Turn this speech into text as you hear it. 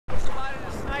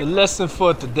The lesson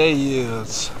for today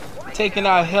is taking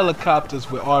out helicopters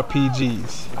with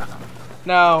RPGs.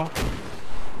 Now,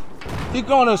 you're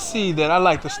gonna see that I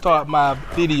like to start my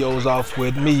videos off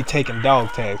with me taking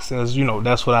dog tags, as you know,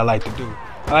 that's what I like to do.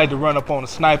 I like to run up on a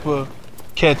sniper,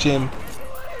 catch him,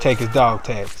 take his dog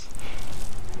tags.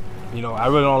 You know, I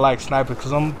really don't like snipers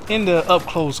because I'm into up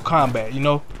close combat, you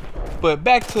know. But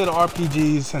back to the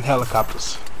RPGs and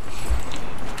helicopters.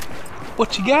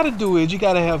 What you gotta do is you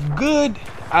gotta have good,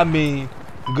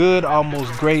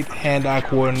 almost great hand-eye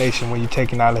coordination when you're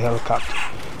taking out a helicopter.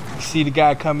 You see the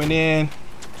guy coming in,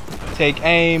 take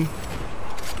aim,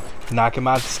 knock him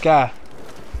out the sky.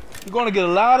 You're gonna get a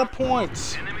lot of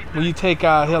points when you take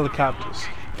out helicopters,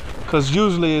 because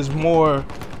usually it's more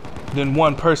than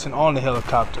one person on the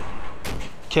helicopter.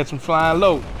 Catch him flying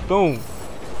low, boom,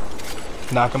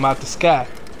 knock him out the sky.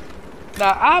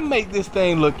 Now I make this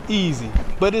thing look easy,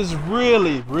 but it's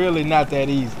really not that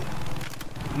easy.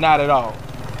 Not at all.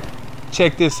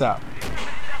 Check this out.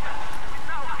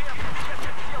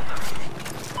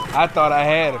 I thought I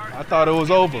had him. I thought it was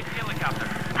over.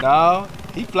 No,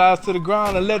 he flies to the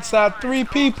ground and lets out 3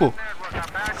 people.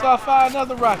 So I fire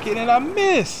another rocket and I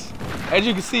miss. As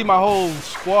you can see, my whole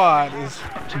squad is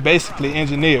basically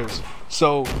engineers.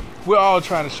 So we're all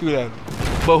trying to shoot at him.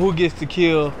 But who gets to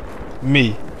kill?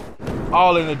 Me.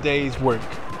 All in a day's work.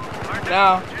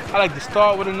 Now, I like to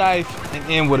start with a knife and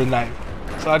end with a knife.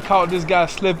 So I caught this guy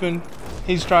slipping.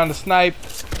 He's trying to snipe,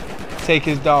 take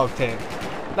his dog tag.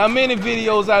 Now, many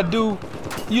videos I do,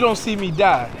 you don't see me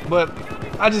die, but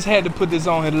I just had to put this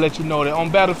on here to let you know that on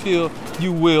Battlefield,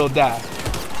 you will die.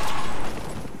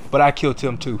 But I killed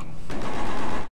him too.